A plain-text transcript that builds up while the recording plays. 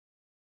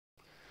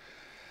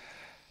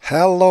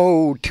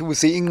Hello to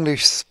the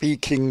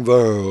English-speaking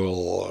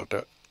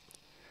world.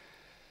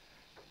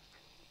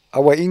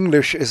 Our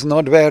English is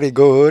not very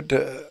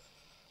good,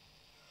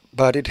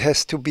 but it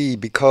has to be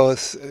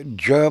because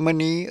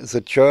Germany,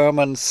 the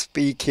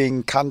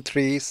German-speaking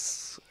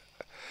countries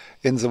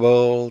in the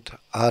world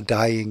are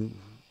dying.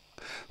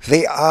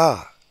 They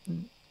are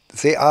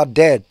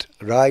dead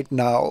right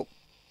now,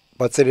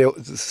 but they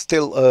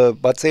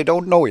but they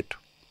don't know it.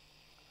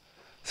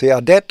 They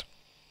are dead,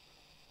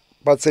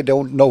 but they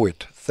don't know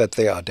it, that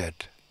they are dead.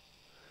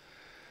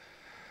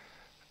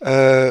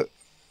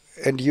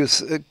 And you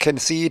can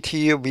see it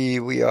here.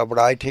 We are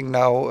writing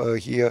now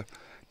here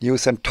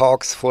news and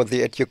talks for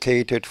the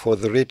educated, for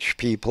the rich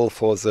people,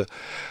 for the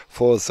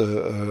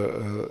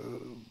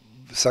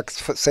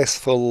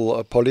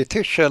successful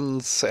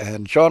politicians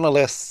and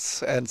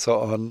journalists and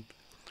so on.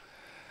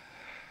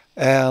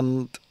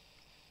 And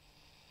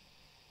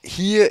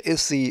here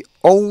is the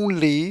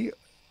only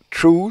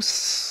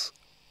truth,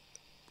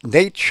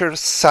 nature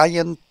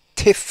science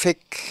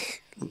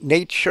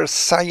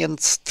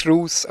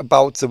truth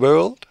about the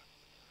world.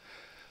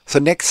 The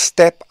next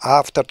step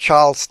after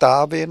Charles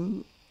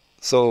Darwin.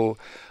 So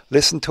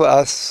listen to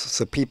us,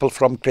 the people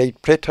from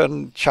Great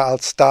Britain.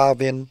 Charles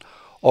Darwin,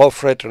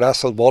 Alfred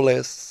Russel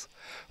Wallace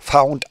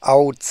found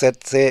out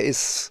that there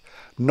is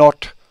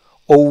not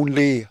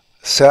only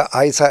Sir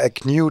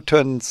Isaac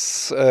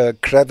Newton's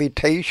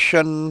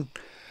gravitation,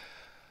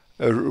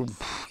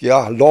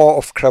 law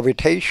of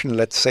gravitation,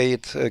 let's say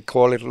it,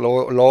 call it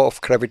law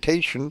of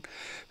gravitation.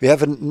 We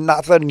have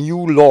another new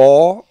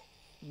law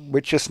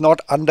which is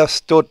not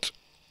understood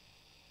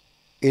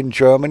in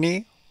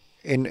Germany,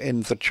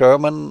 in the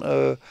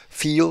German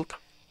field,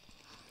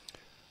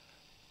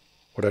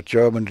 or the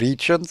German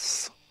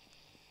regions.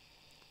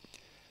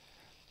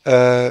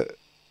 It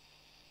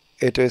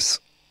is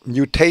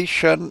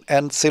mutation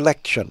and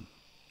selection,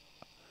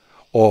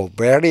 or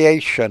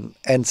variation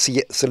and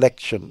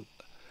selection.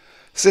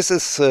 This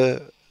is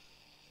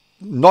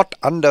not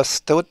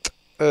understood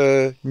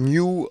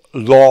new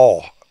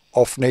law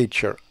of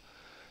nature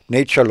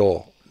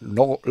law.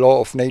 No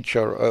law of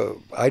nature,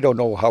 I don't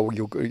know how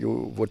you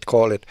would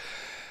call it.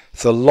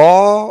 The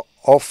law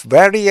of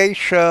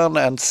variation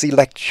and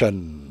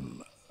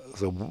selection.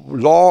 The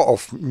law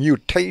of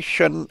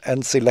mutation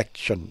and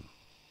selection.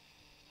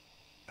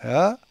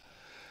 Yeah?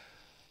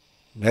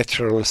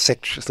 Natural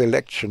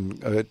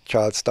selection,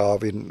 Charles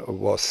Darwin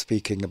was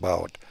speaking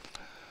about.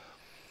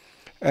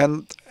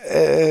 And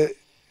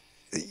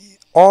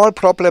all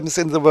problems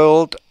in the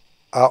world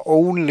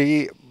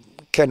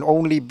can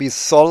only be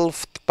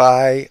solved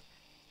by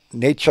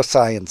nature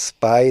science,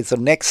 by the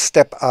next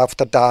step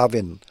after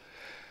Darwin.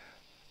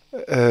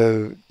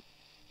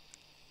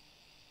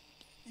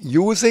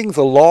 Using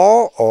the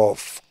law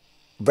of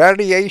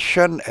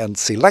variation and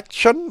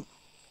selection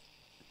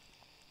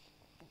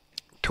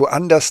to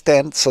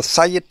understand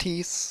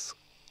societies,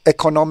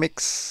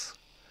 economics,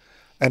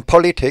 and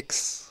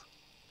politics.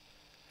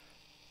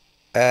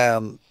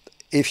 And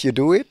if you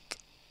do it,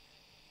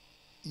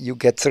 you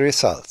get the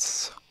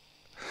results.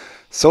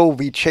 So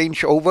we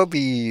change over,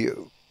 we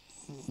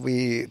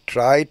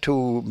try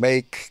to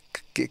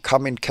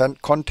come in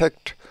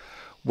contact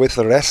with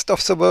the rest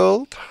of the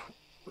world.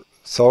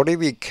 Sorry,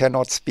 we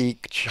cannot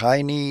speak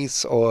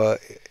Chinese or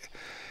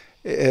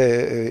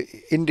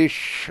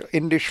Indish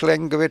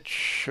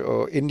language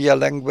or India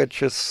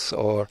languages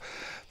or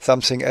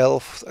something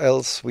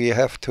else. We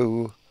have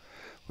to.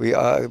 We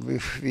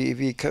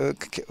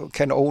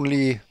can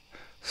only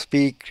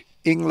speak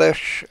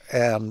English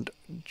and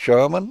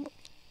German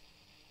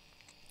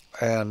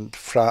and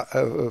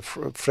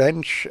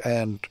French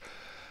and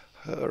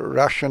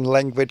Russian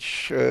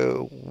language.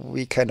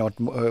 We cannot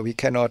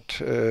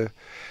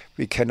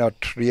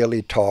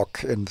really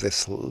talk in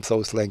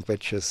those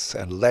languages,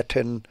 and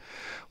Latin.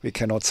 We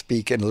cannot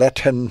speak in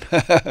Latin.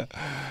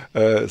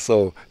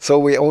 So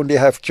we only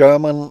have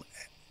German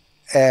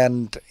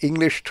and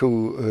English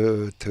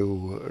to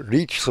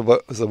reach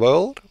the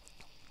world.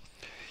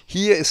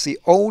 Here is the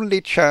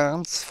only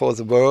chance for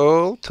the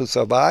world to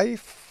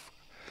survive.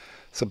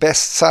 The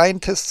best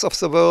scientists of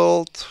the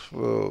world,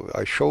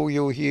 I show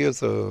you here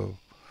the,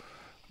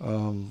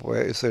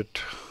 where is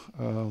it?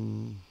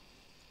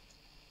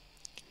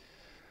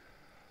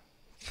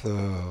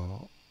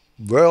 The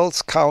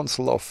World's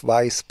Council of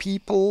Wise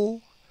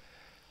People,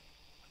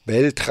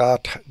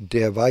 Weltrat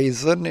der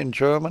Weisen in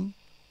German,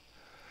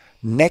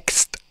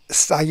 Next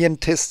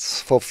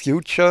Scientists for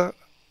Future.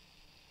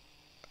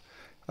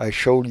 I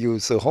showed you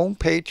the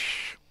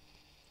homepage.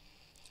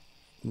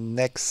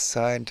 Next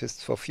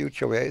Scientists for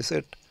Future, where is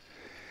it?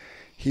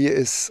 Here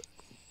is,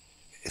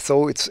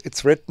 so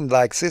it's written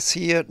like this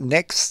here,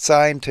 Next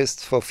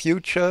Scientists for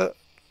Future.de.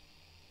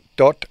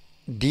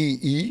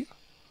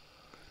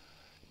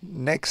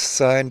 Next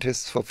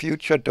Scientists for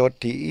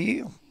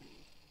Future.de.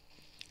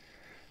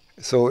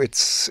 So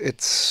it's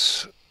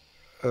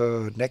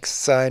Next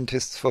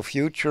Scientists for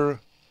Future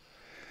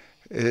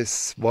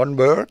is one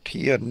word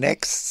here.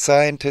 Next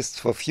Scientists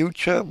for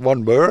Future,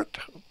 one word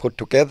put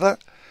together.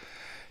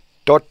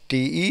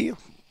 .de.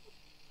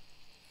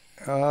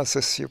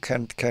 this you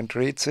can't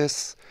read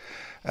this.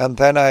 And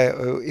then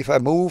if I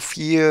move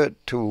here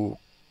to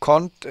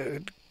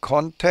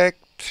contact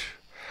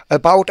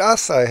about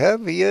us, I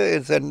have here,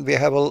 then we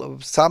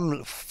have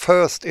some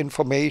first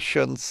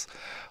informations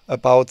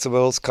about the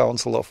World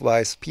Council of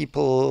Wise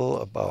People,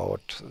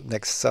 about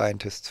Next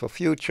Scientists for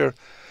Future.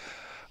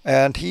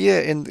 And here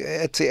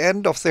at the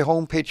end of the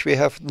homepage we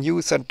have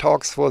news and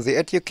talks for the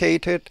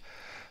educated.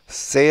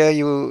 There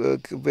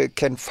you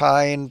can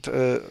find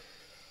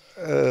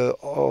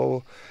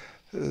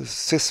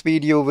this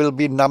video will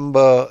be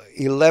number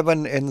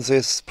 11 in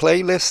this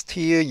playlist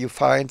here. You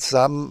find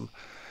some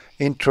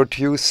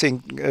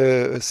introducing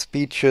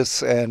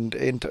speeches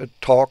and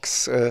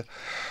talks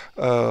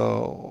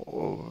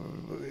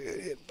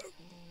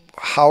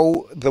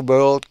how the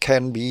world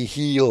can be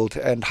healed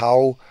and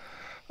how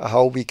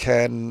we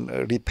can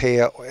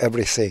repair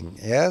everything,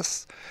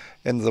 yes,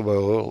 in the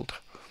world.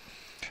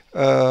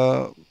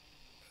 The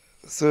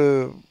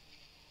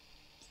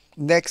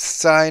Next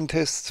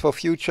Scientists for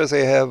Future,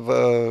 they have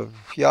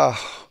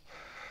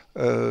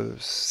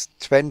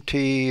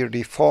 20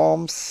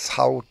 reforms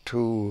how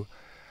to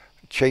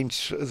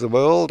change the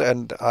world,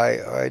 and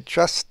I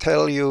just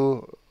tell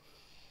you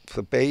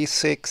the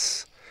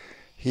basics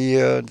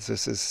here.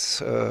 This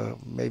is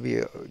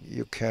maybe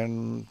you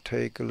can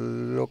take a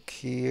look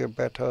here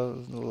better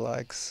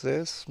like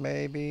this,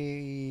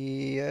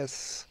 maybe,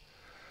 yes.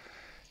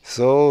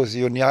 So the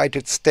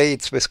United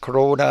States with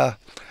Corona,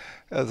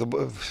 the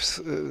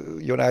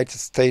United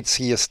States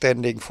here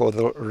standing for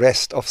the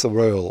rest of the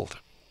world.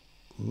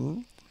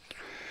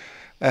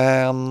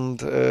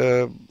 And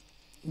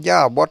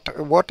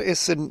what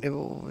is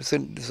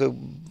the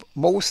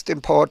most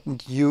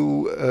important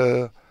new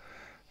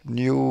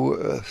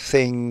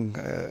thing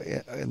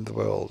in the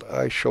world?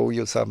 I show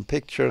you some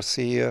pictures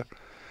here.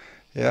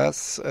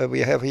 Yes, we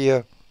have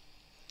here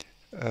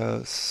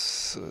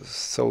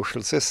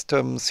social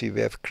systems.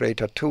 We have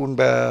Greta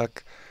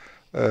Thunberg.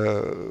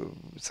 The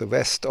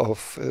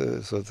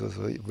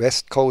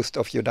west coast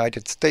of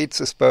United States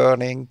is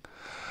burning,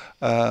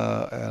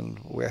 and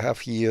we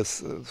have here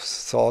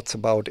thoughts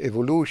about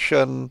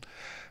evolution,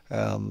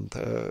 and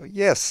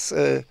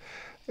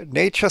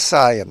nature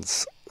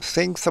science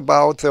thinks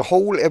about the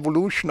whole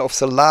evolution of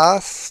the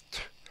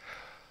last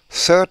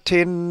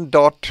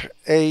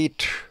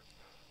 13.8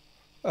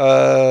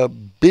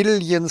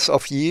 billions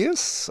of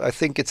years. I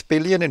think it's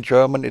billion. In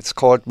German it's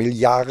called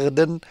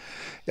Milliarden.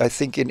 I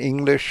think in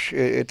English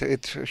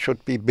it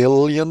should be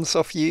billions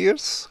of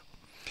years.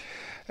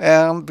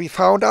 And we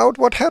found out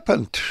what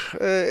happened.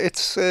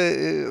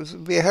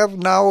 We have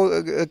now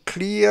a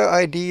clear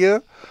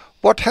idea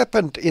what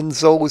happened in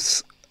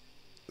those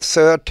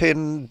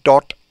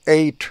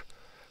 13.8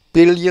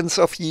 billions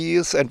of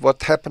years and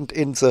what happened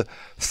in the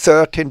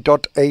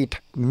 13.8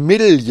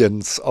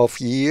 millions of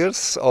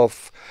years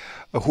of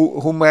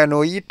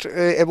humanoid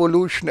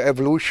evolution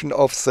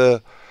of the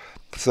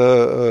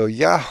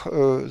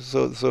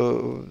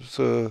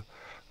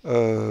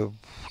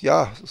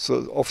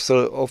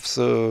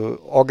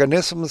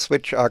organisms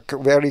which are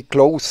very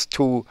close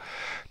to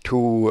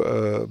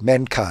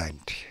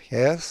mankind.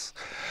 Yes,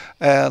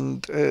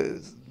 and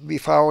the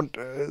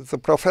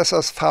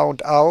professors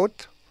found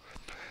out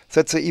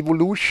that the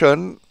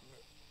evolution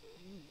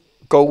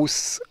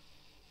goes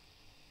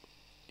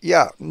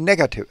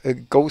negative,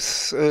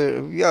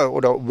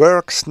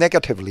 works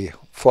negatively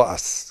for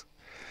us.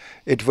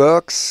 It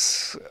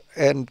works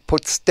and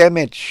puts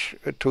damage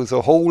to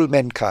the whole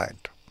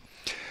mankind.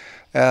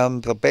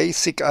 And the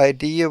basic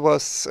idea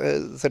was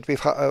that we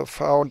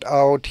found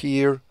out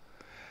here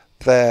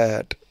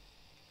that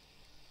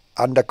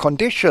under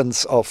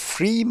conditions of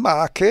free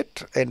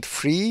market and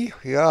free,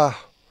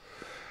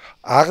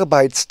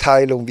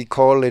 Arbeitsteilung, we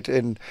call it,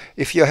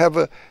 if you have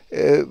a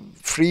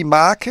free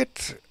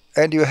market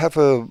and you have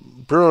a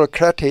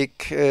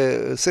bureaucratic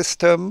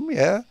system,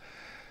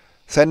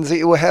 then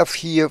you have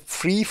here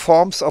free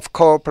forms of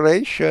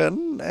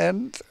cooperation,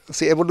 and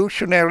the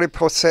evolutionary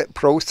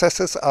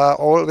processes are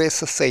always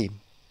the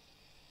same.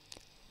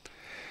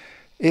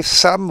 If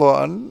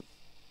someone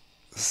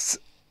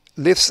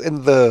lives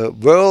in the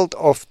world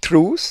of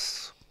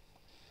truth,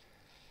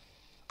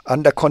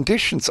 under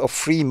conditions of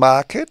free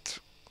market,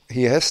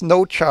 he has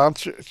no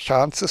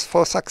chances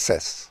for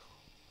success.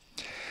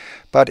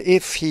 But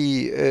if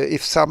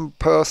some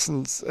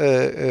persons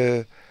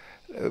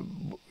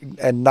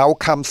and now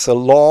comes the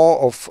law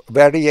of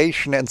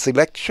variation and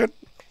selection,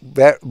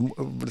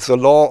 the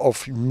law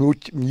of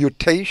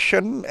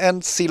mutation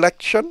and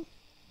selection.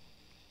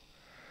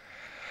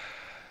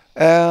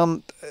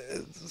 And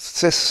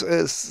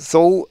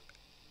so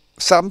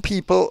some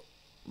people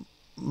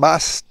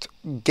must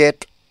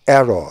get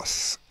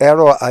errors,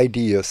 error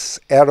ideas,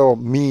 error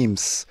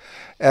memes,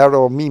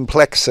 error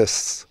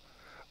memeplexes,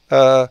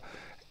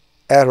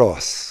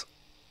 errors.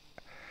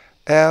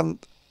 And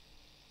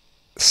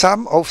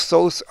some of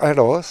those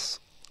errors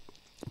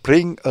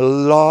bring a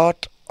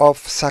lot of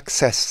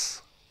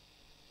success.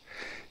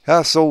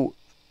 So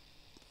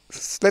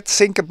let's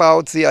think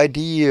about the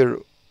idea,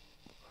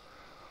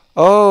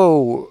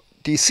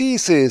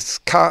 diseases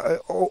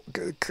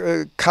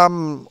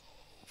come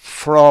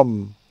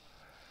from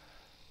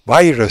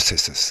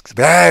viruses,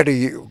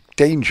 very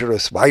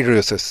dangerous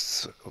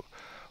viruses,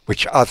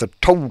 which are the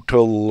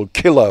total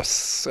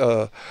killers.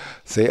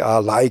 They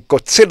are like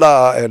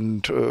Godzilla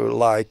and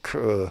like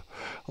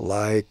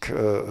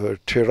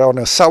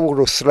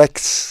Tyrannosaurus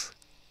Rex.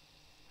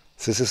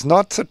 This is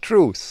not the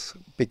truth,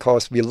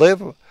 because we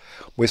live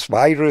with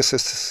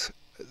viruses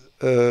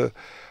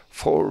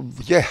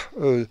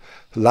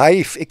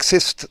life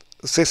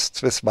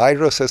exists with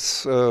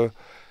viruses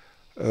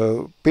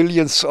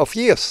billions of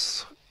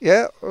years.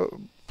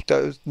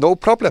 No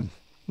problem.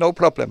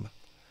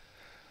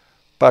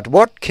 But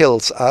what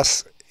kills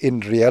us in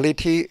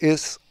reality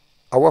is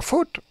our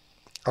food,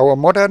 our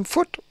modern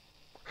food,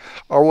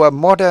 our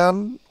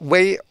modern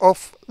way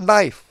of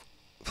life,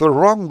 the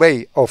wrong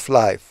way of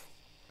life.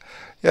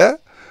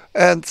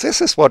 And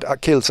this is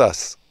what kills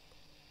us.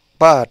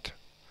 But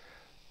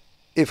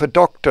if a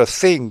doctor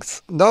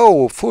thinks,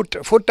 no, food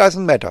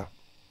doesn't matter,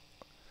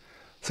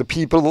 the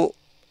people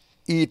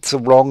eat the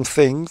wrong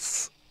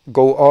things,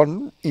 go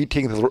on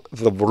eating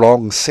the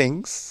wrong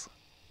things,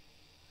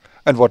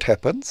 and what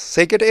happens?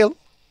 They get ill.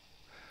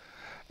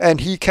 And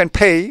he can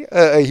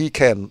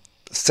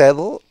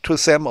sell to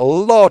them a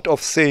lot of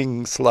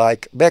things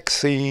like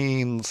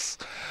vaccines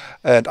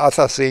and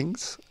other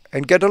things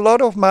and get a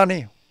lot of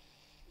money.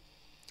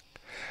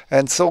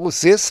 And so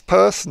this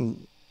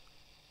person,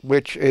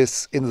 which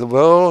is in the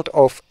world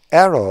of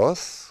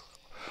errors,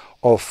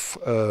 of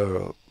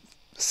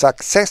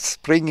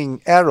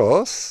success-bringing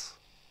errors,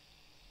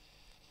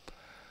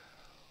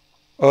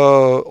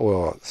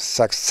 or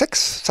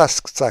successful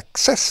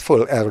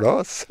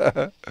errors,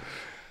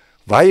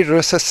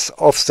 viruses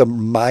of the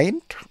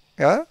mind,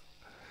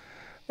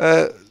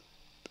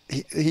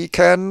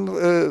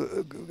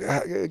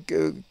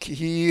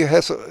 he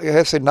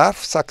has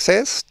enough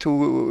success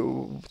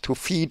to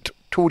feed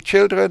 2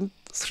 children,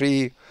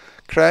 3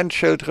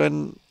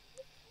 grandchildren,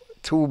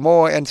 2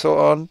 more, and so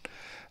on.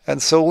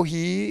 And so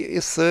he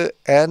is the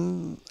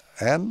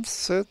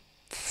ancestor.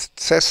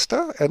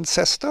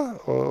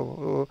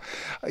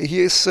 He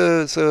is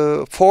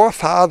the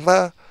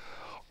forefather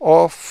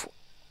of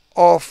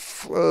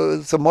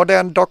the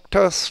modern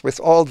doctors with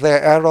all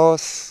their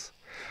errors,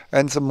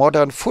 and the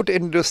modern food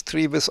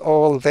industry with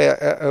all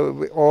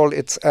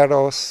its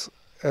errors,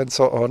 and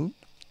so on.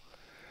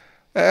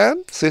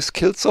 And this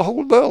kills the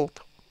whole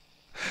world.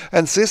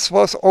 And this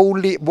was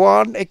only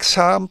one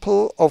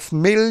example of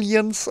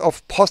millions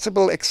of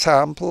possible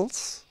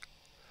examples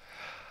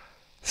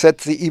that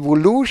the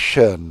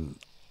evolution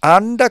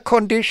under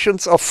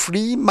conditions of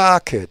free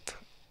market,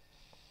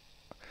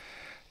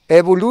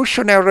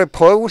 evolutionary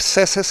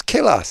processes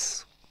kill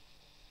us.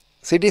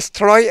 They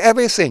destroy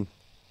everything.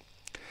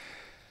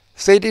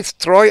 They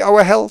destroy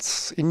our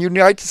health in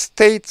United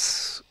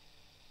States,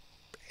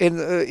 in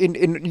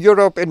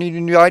Europe and in the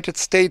United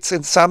States.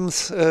 In some,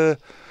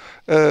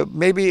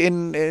 maybe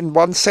in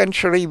 1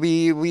 century,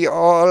 we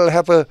all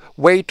have a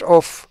weight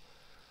of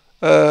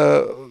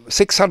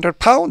 600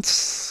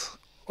 pounds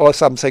or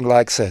something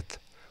like that.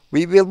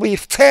 We will be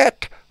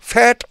fat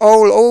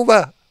all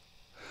over,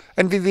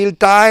 and we will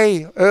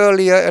die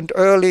earlier and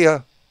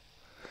earlier.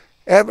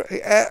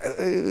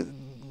 The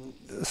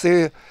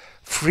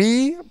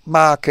free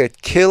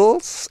market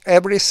kills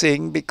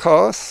everything,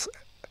 because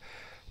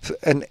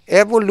an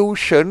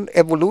evolution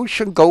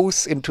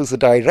goes into the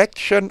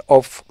direction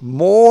of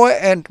more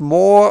and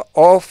more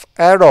of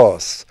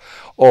errors,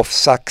 of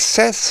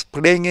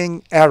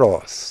success-bringing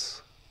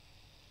errors.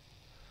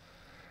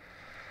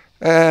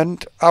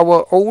 And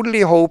our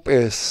only hope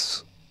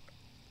is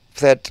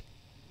that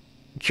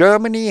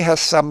Germany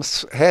has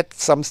had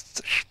some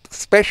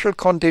special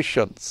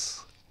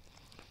conditions,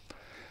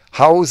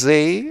 how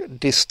they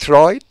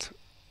destroyed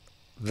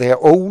their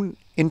own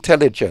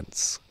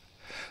intelligence.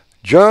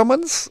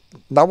 Germans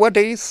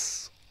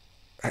nowadays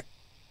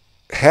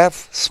have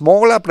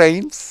smaller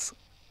brains,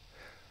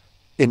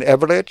 in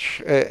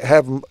average,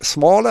 have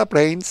smaller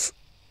brains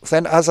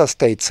than other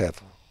states have.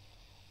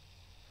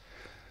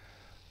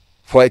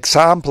 For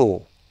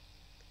example,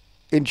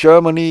 in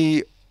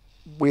Germany,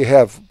 we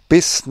have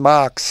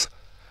Bismarck's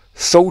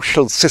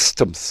social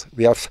systems.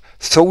 We have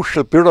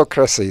social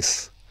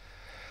bureaucracies.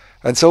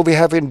 And so we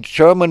have in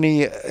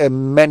Germany a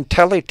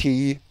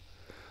mentality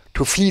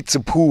to feed the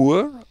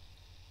poor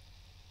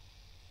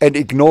and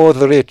ignore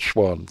the rich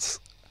ones.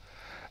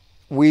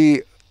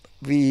 We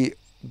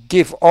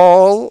give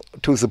all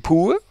to the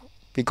poor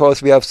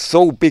because we have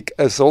so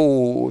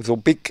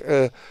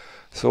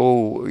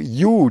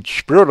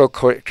huge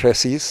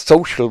bureaucracies,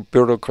 social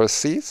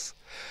bureaucracies,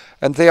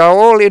 and they are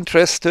all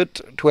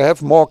interested to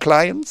have more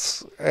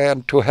clients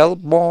and to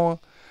help more,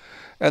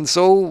 and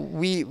so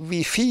we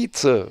feed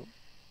the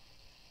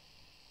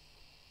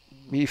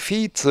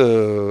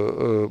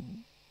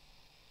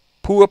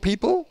poor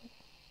people,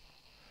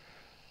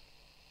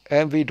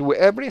 and we do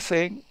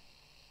everything.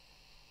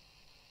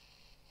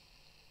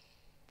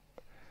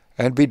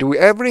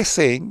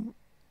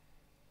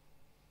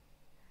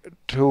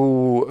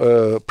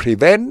 To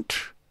prevent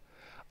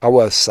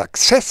our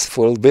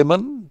successful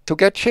women to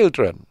get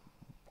children.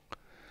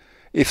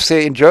 If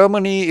they in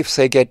Germany, if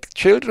they get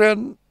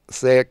children,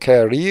 their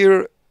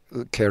their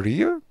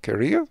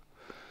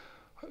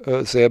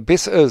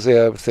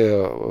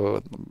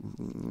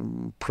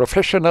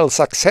professional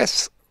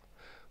success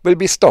will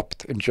be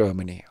stopped in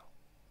Germany.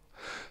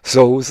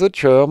 So the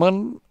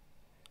German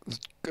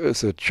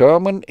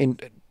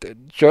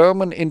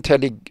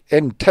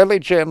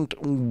intelligent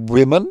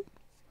women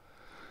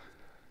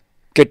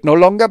get no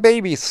longer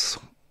babies.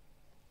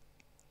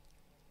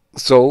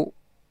 So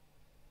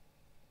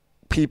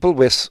people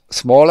with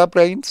smaller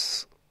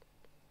brains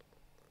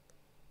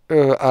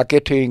are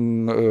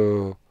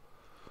getting,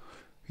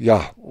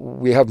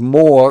 we have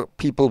more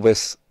people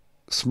with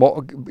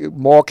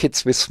more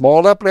kids with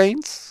smaller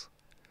brains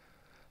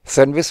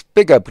than with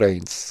bigger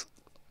brains.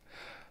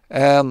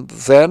 And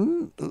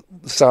then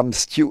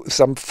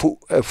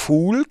a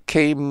fool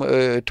came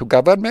to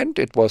government.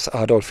 It was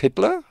Adolf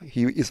Hitler.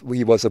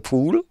 He was a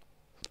fool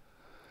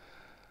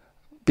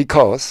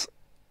because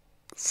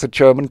the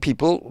German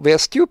people were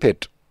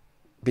stupid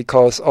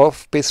because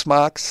of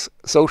Bismarck's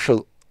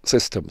social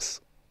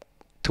systems.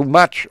 Too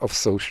much of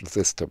social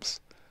systems.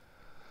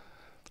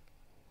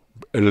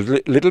 A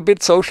little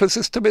bit social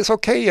system is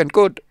okay and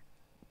good,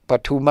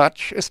 but too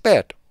much is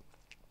bad.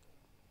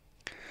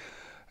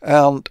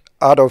 And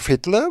Adolf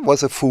Hitler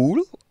was a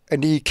fool,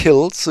 and he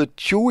killed the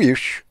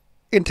Jewish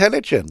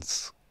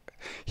intelligence.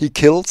 He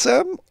killed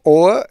them,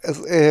 or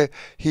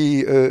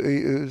he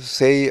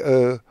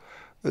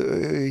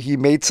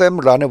made them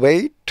run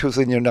away to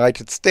the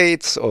United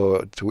States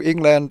or to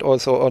England or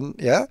so on.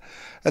 Yeah,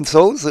 and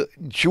so the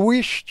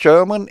Jewish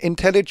German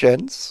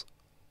intelligence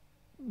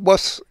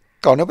was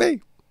gone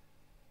away,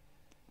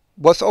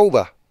 was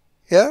over.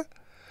 Yeah,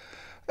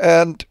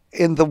 and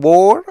in the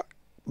war,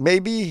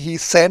 maybe he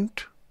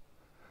sent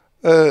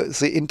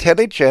the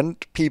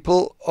intelligent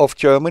people of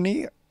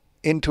Germany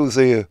into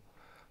the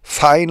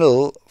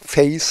final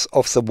phase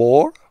of the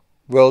war,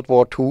 World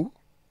War II.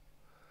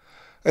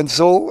 And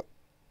so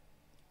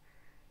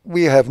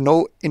we have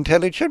no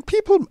intelligent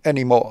people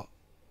anymore.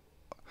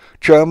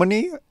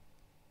 Germany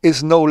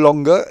is no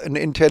longer an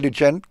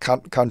intelligent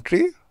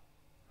country.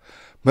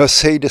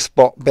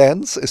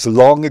 Mercedes-Benz is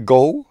long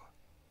ago.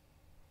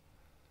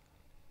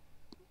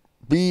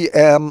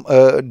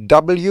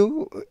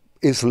 BMW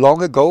is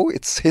long ago,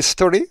 it's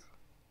history.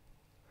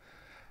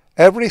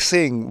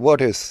 Everything what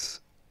is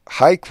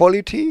high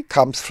quality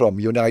comes from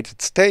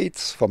United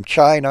States, from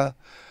China,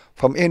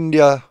 from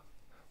India,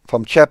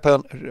 from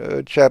Japan.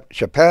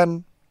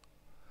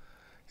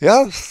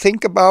 Yeah,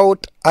 think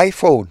about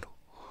iPhone.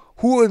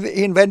 Who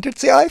invented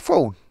the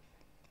iPhone?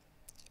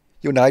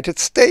 United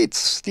States,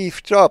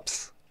 Steve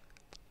Jobs.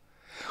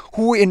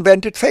 Who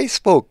invented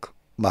Facebook?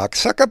 Mark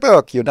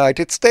Zuckerberg,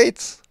 United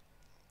States.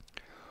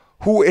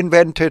 Who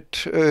invented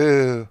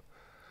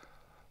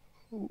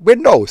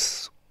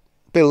Windows?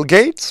 Bill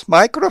Gates,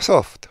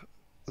 Microsoft.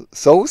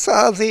 Those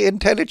are the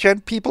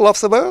intelligent people of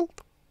the world.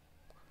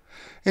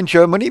 In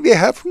Germany, we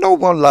have no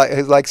one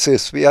like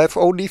this. We have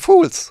only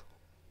fools.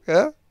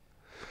 Yeah?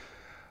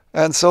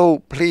 And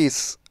so,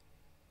 please,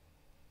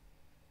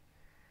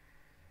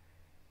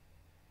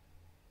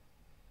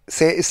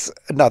 there is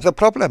another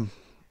problem.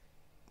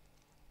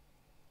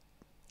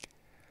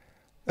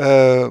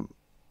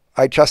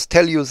 I just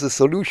tell you the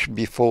solution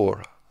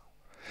before.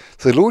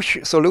 The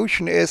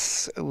solution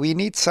is we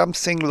need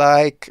something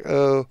like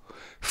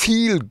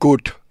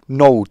feel-good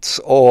notes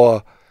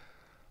or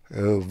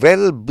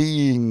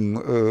well-being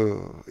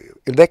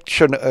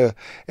election.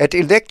 At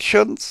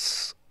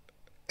elections,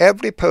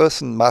 every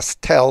person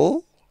must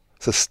tell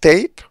the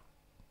state,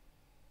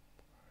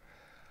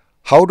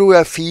 how do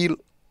I feel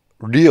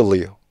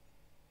really?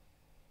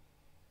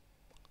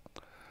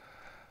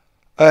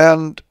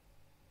 And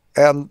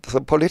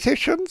the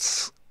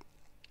politicians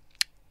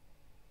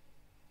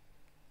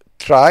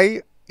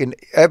try in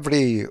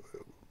every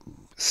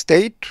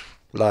state,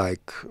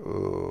 like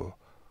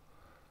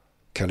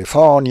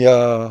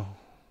California,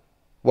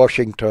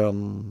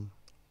 Washington,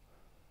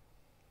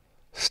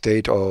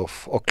 state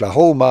of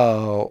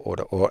Oklahoma or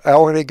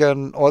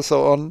Oregon, or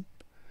so on.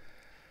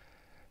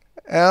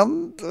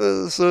 And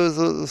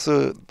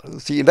the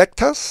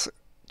electors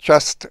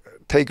just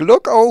take a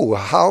look. Oh,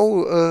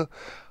 how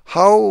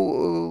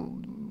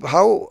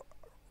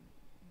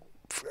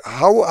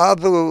are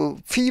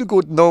the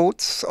feel-good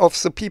notes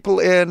of the people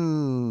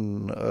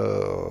in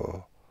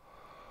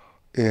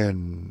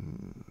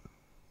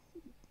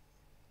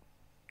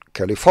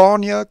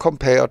California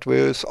compared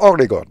with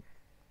Oregon?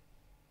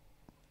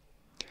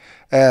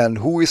 And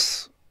where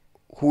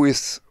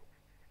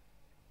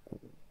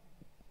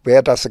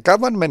does the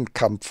government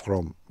come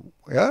from?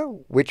 Yeah,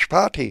 which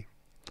party?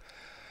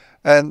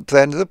 And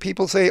then the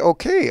people say,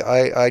 okay,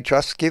 I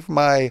just give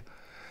my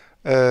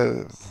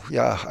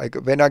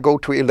when I go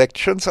to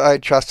elections, I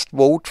just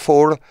vote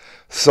for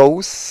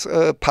those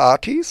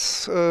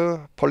parties,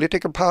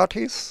 political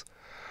parties,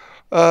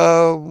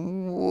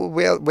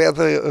 where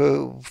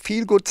the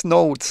feel-good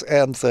notes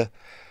and the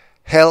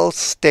health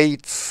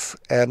states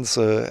and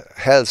the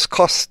health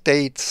cost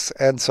states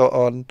and so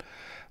on,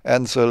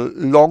 and the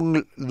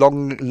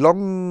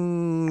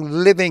long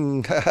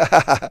living,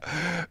 the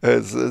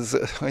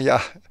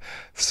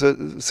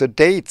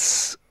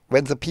dates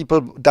when the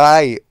people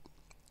die,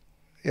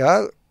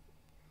 yeah,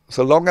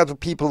 the longer the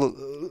people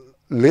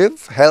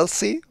live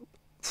healthy,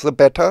 the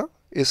better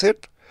is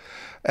it.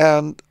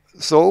 And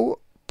so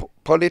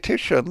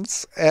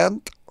politicians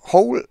and the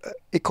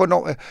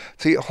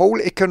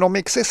whole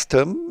economic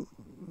system,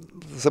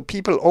 the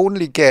people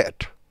only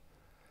get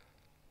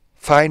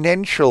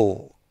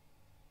financial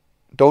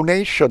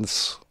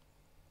donations.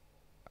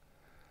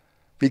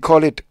 We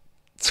call it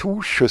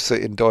Zuschüsse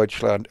in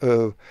Deutschland.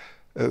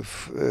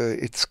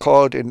 It's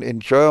called in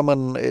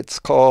German, it's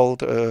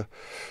called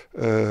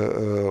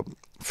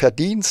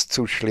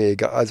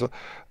Verdienstzuschläge. Also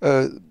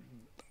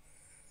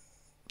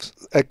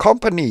a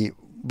company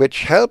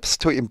which helps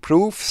to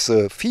improve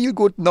the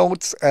feel-good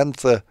notes and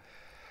the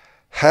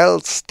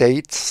health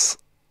states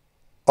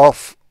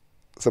of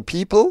the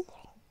people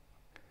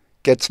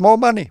gets more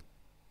money.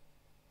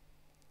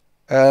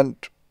 And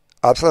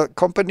other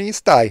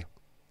companies die.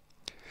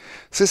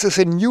 This is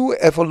a new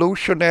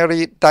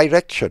evolutionary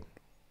direction.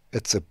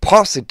 It's a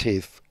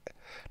positive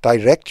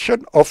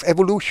direction of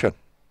evolution.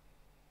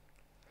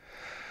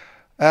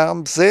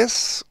 And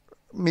this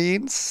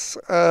means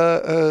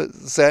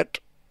that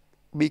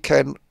we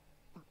can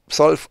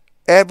solve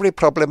every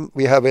problem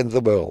we have in the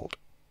world.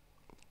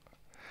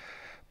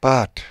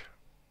 But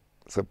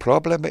the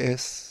problem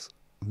is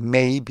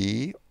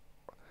maybe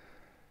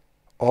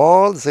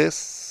all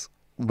this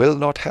will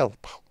not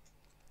help.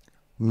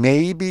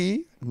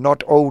 Maybe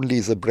not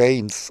only the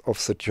brains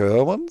of the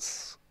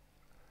Germans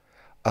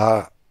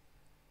are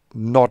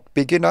not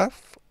big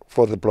enough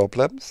for the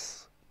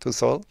problems to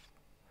solve.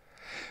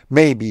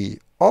 Maybe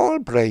all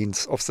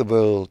brains of the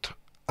world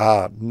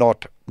are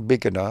not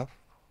big enough,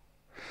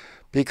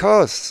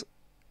 because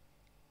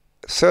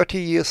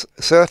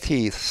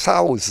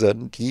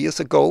 30,000 years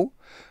ago,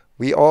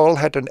 we all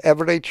had an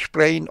average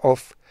brain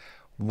of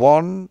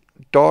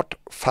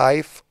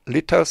 1.5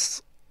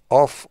 liters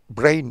of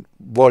brain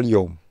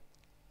volume.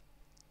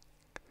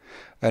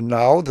 And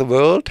now the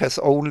world has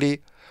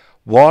only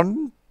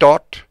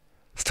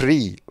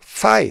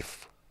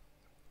 1.35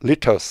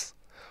 liters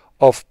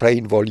of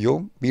brain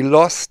volume. We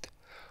lost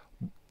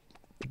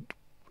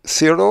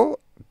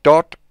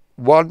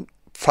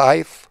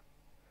 0.15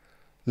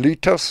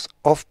 liters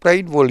of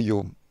brain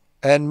volume.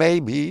 And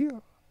maybe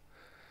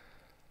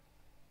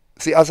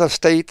the other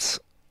states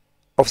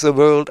of the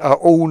world are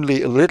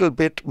only a little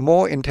bit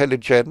more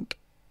intelligent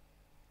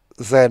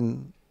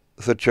than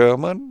the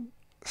German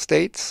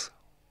states.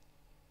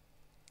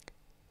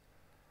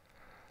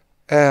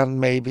 And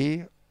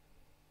maybe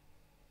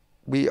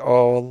we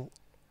all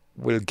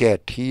will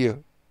get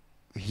here.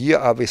 Here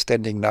are we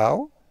standing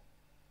now.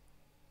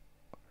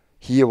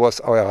 Here was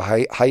our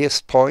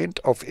highest point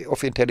of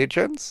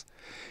intelligence.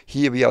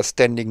 Here we are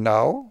standing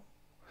now.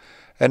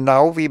 And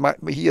now we might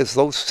here,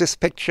 this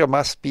picture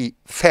must be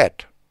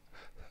fat.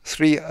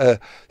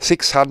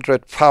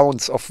 600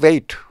 pounds of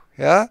weight.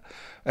 Yeah?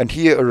 And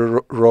here a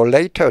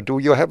rollator, do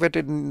you have it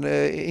in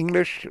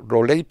English?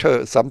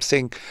 Rollator,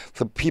 something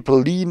the people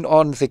lean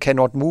on, they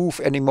cannot move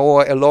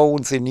anymore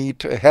alone, they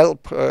need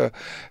help,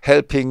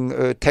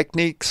 helping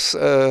techniques.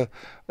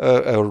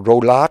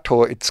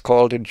 Rollator, it's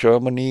called in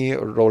Germany,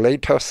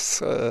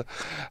 rollators.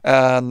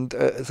 And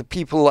the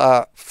people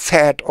are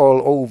fat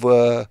all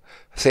over,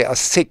 they are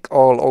sick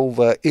all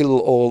over, ill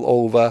all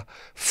over,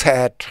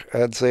 fat,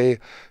 and they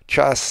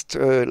just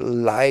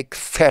like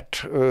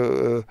fat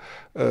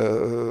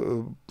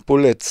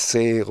bullets,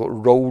 they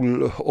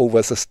roll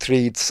over the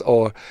streets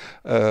or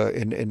are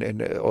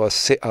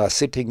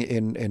sitting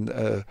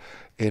in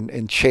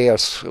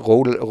chairs,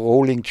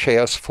 rolling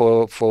chairs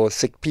for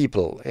sick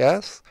people.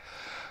 Yes,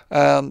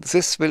 and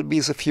this will be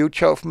the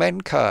future of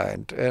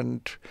mankind.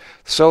 And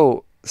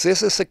so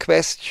this is a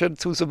question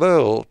to the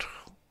world: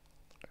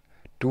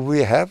 do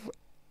we have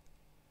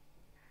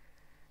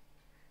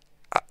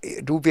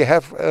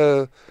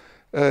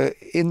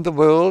in the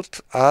world,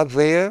 are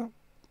there?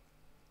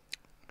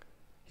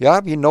 Yeah,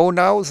 we know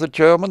now the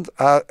Germans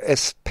are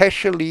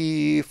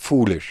especially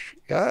foolish.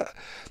 Yeah,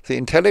 the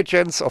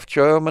intelligence of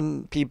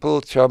German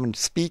people,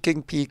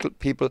 German-speaking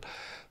people,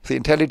 the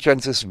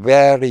intelligence is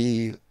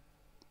very,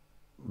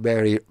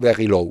 very,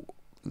 very low.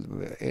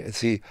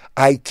 The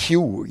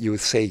IQ, you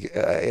say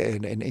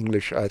in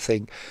English, I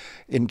think.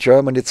 In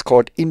German, it's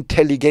called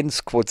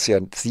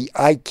Intelligenzquotient. The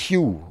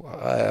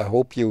IQ. I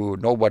hope you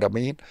know what I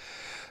mean.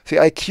 The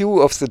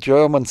IQ of the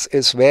Germans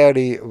is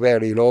very,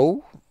 very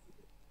low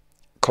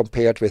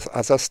compared with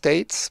other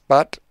states,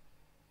 but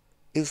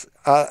is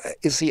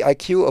the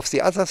IQ of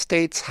the other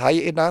states high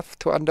enough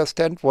to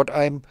understand what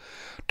I'm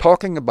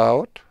talking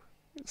about?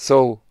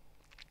 So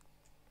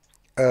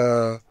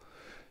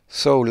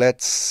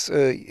let's.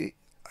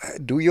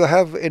 Do you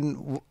have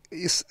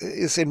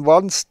is in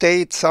one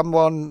state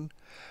someone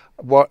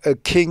a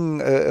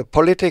king, a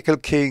political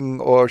king,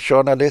 or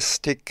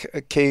journalistic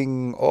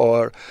king,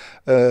 or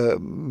a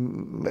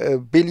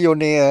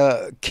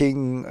billionaire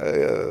king,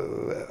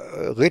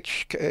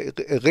 rich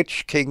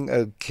king,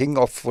 a king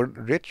of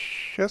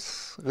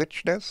richness.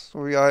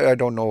 I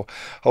don't know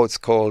how it's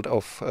called.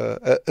 Of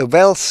a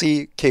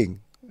wealthy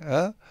king.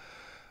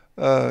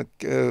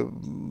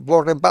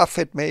 Warren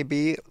Buffett,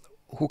 maybe,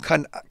 who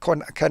can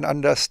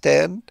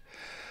understand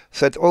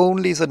that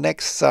only the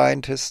next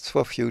scientists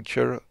for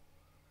future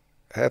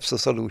have the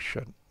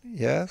solution.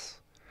 Yes,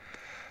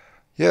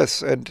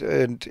 yes,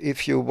 and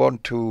if you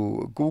want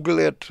to Google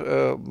it,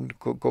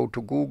 go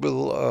to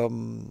Google.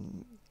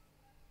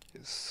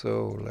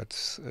 So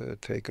let's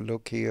take a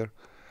look here.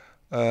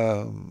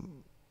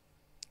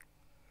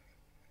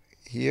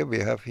 Here we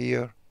have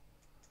here.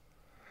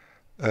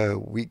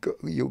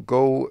 You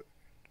go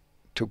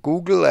to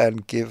Google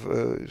and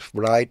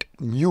write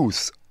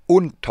news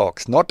und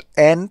talks, not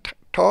and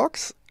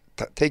talks.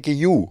 Take a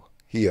U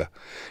here.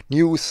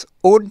 News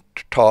und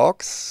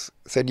talks.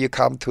 Then you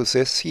come to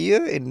this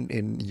here in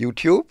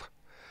YouTube,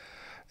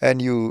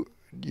 and you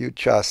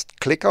just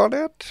click on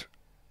it.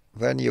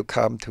 Then you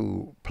come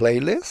to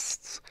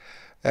playlists,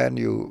 and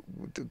you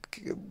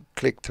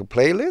click to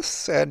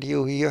playlists, and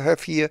you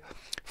have here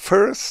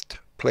first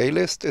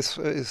playlist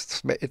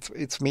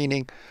it's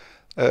meaning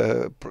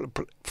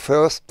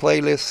first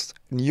playlist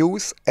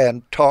news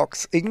and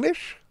talks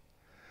English.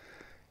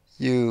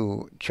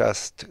 You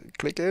just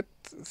click it,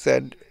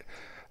 then,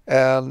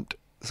 and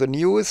the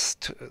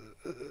newest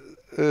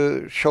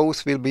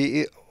shows will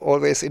be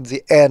always in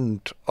the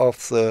end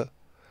of the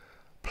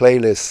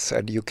playlist,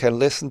 and you can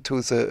listen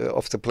to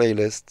the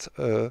playlist,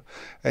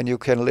 and you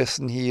can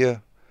listen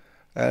here,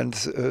 and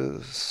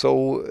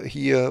so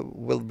here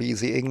will be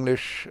the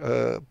English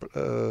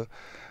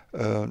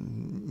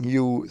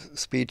new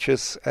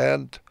speeches.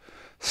 And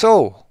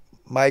so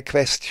my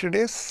question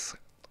is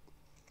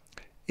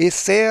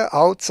there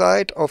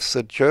outside of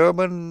the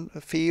German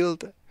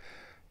field,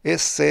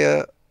 is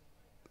there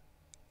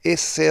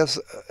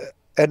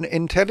an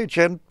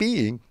intelligent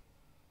being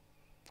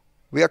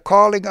we are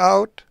calling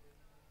out?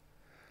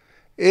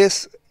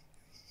 Is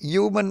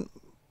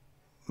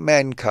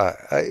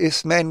mankind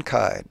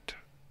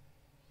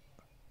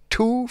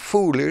too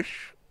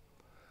foolish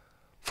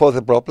for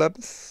the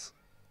problems?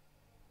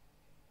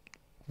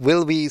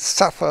 Will we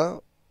suffer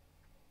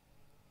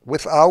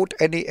without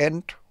any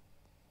end?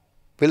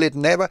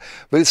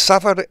 Will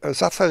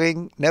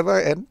suffering never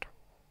end?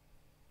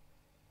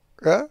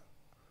 Yeah?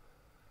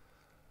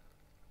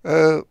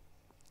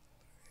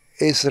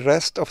 Is the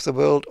rest of the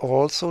world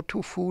also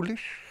too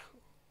foolish?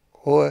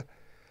 Or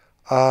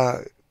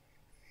do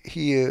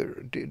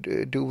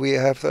we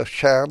have a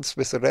chance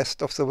with the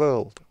rest of the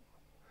world?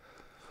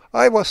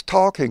 I was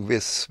talking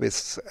with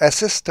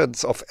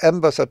assistants of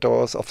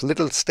ambassadors of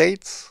little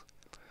states,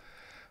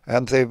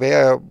 and they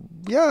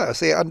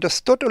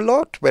understood a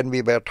lot when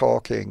we were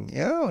talking,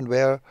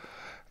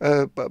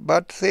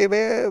 but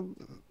they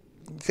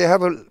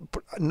have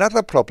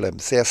another problem.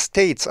 Their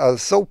states are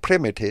so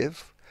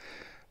primitive.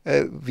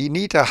 We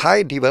need a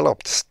high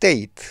developed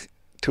state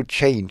to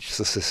change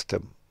the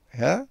system,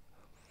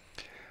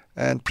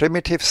 and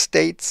primitive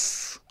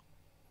states,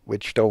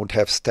 which don't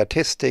have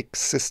statistics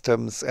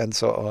systems and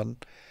so on,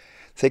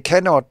 they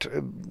cannot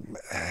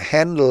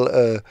handle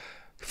a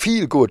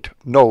feel-good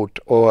note,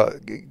 or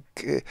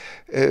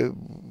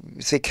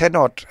they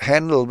cannot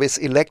handle with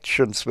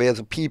elections where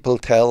the people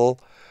tell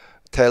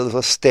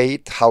the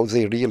state how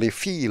they really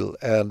feel,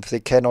 and they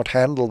cannot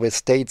handle with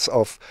states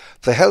of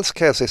the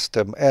healthcare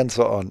system and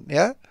so on.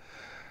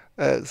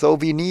 So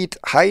we need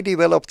high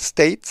developed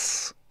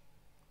states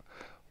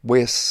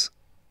with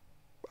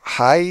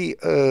high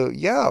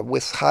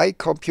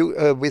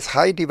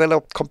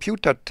developed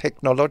computer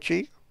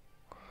technology,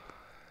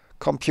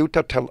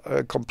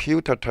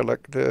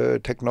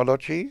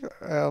 technology,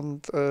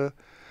 and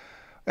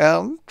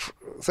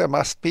there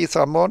must be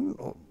someone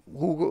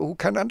who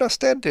can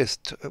understand this.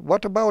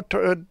 What about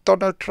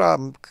Donald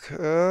Trump,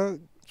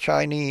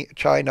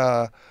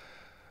 China,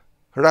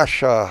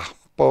 Russia,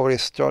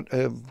 Boris,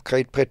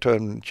 Great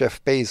Britain,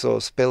 Jeff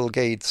Bezos, Bill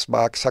Gates,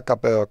 Mark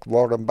Zuckerberg,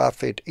 Warren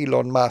Buffett,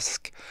 Elon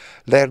Musk,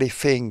 Larry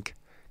Fink,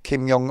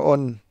 Kim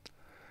Jong-Un,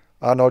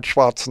 Arnold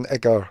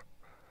Schwarzenegger,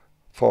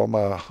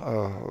 former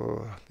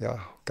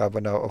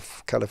governor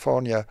of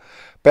California,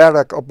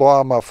 Barack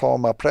Obama,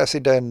 former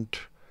president,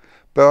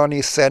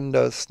 Bernie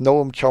Sanders,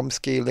 Noam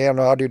Chomsky,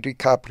 Leonardo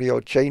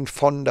DiCaprio, Jane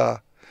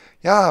Fonda.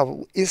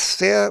 Is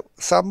there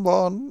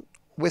someone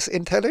with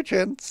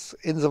intelligence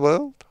in the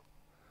world?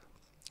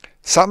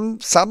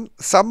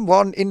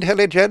 Someone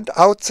intelligent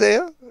out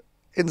there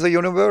in the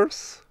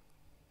universe?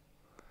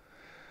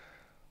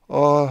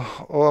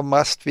 Or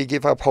must we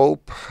give up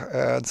hope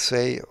and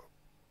say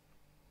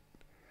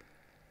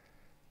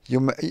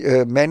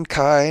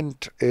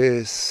mankind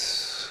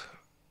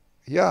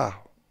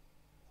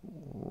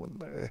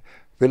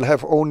will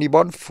have only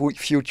one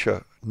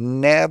future: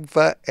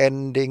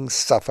 never-ending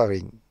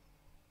suffering.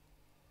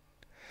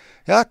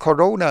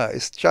 Corona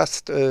is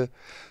just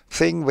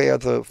thing where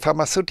the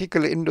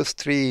pharmaceutical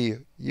industry,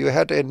 you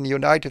had in the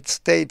United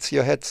States,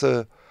 you had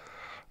the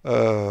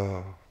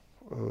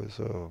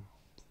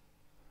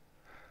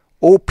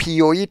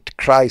opioid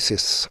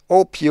crisis.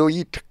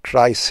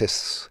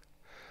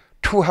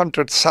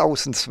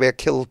 200,000 were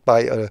killed by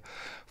a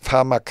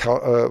pharma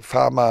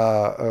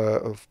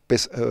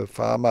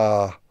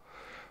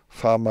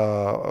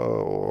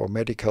or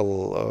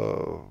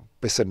medical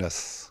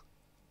business,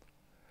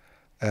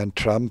 and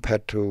Trump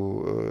had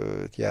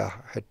to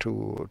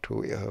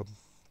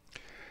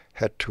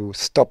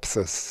stop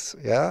this,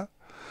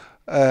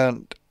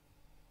 and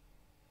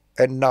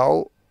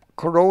now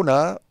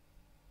Corona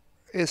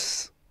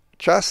is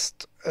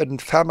just a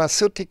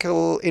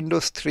pharmaceutical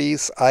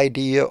industry's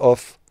idea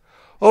of,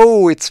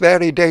 oh, it's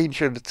very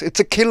dangerous, it's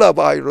a killer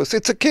virus,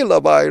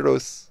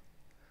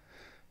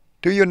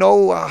 Do you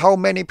know how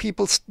many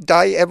people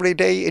die every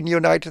day in the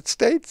United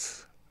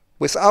States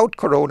without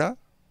Corona?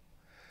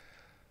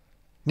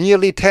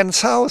 Nearly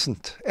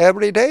 10,000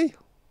 every day.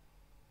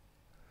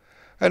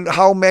 And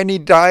how many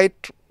died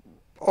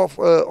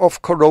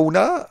of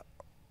Corona?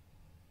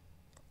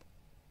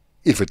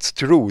 If it's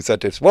true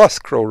that it was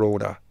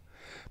Corona.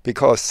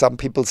 Because some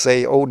people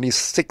say only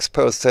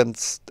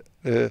 6%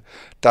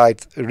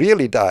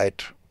 really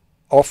died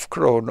of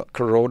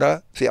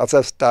Corona. The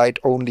others died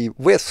only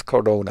with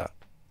Corona.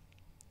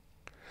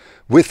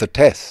 With a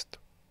test.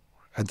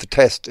 And the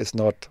test is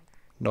not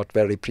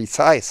very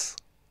precise.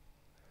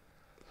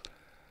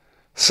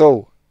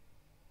 So,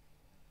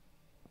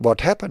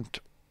 what happened?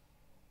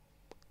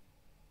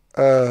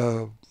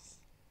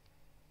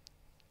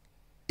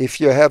 If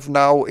you have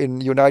now in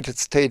the United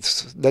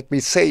States, let me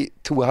say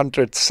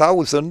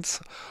 200,000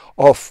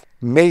 of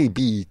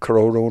maybe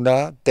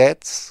Corona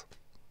deaths,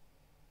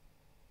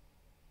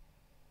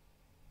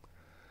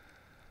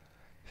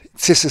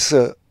 this is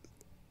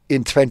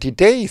in 20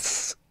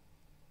 days,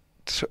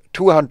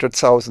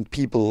 200,000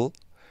 people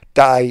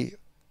die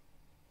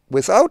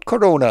without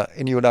Corona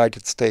in the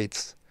United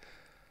States.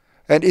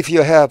 And if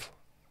you have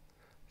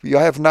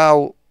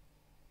now,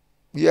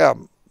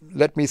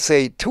 let me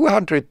say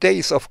 200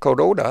 days of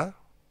Corona,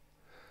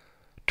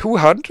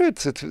 200,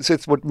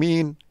 this would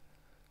mean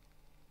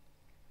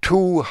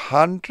 2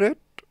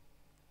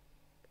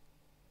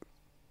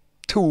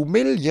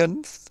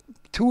 million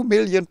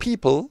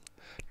people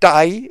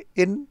die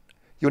in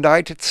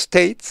United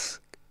States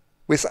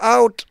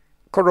without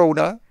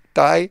Corona,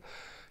 2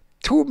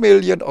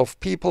 million of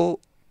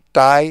people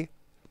die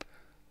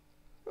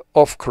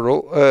without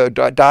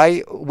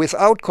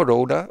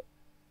Corona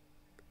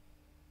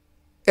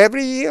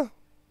every year.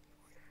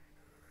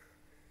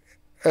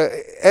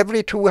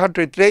 Every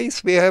 200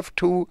 days we have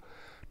 2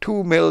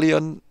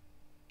 million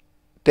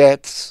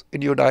deaths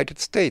in the United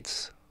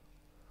States.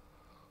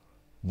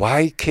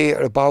 Why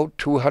care about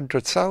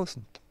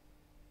 200,000?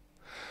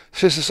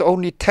 This is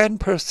only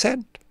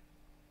 10%.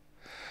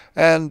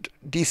 And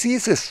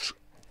diseases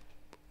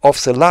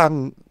of the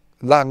lung,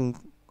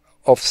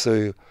 of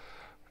the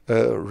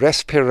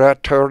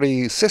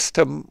respiratory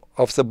system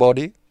of the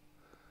body,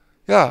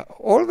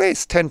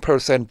 always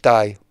 10%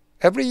 die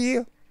every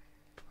year,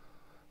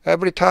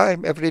 every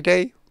time, every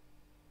day.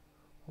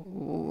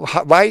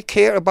 Why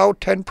care about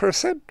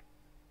 10%?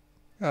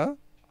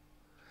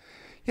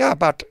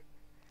 But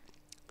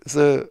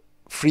the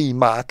free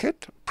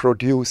market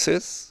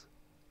produces,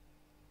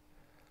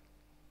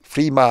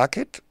 free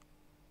market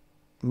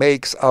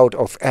makes out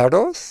of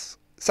errors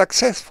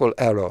successful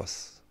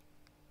errors.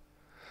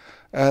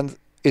 And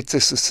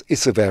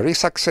it's a very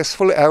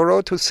successful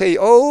error to say,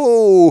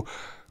 oh,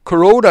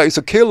 Corona is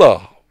a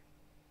killer.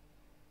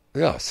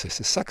 Yes, this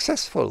is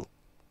successful.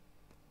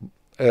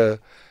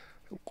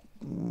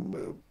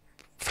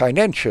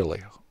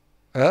 Financially.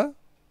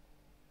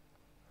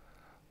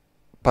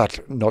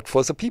 But not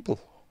for the people.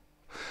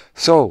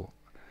 So,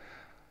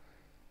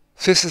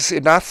 this is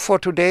enough for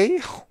today.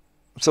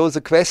 So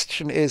the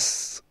question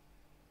is,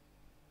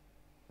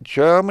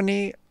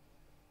 Germany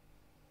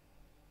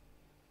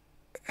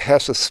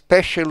has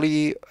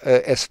especially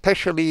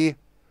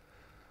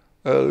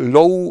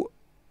low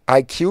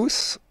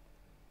IQs.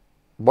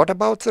 What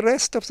about the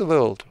rest of the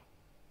world?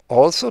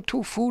 Also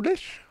too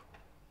foolish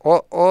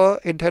or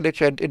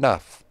intelligent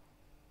enough?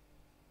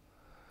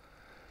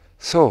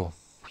 So,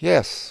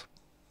 yes.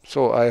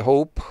 So I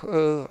hope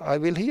I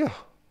will hear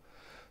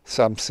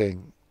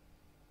something.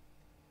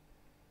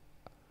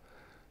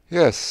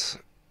 Yes.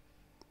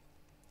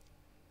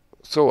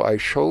 So I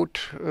showed,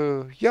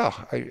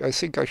 I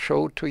think I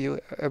showed to you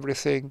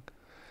everything.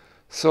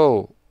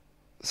 So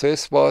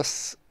this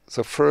was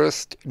the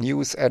first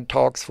news and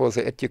talks for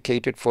the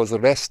educated for the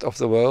rest of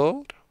the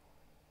world.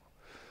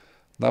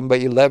 Number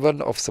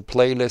 11 of the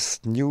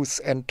playlist News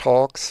and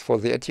Talks for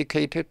the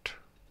Educated.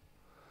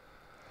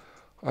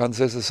 And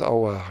this is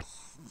our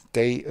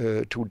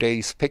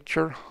today's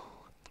picture.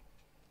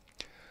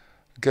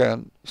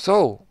 Again,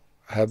 so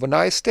have a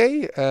nice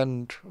day,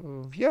 and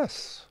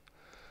yes.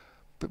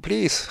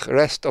 Please,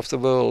 rest of the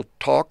world,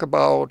 talk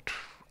about,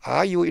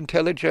 are you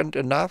intelligent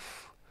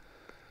enough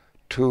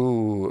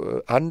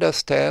to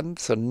understand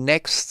the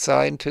next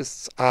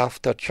scientists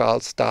after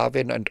Charles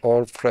Darwin and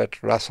Alfred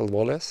Russel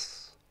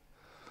Wallace?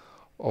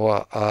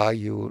 Or are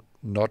you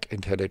not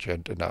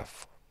intelligent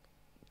enough?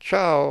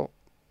 Ciao.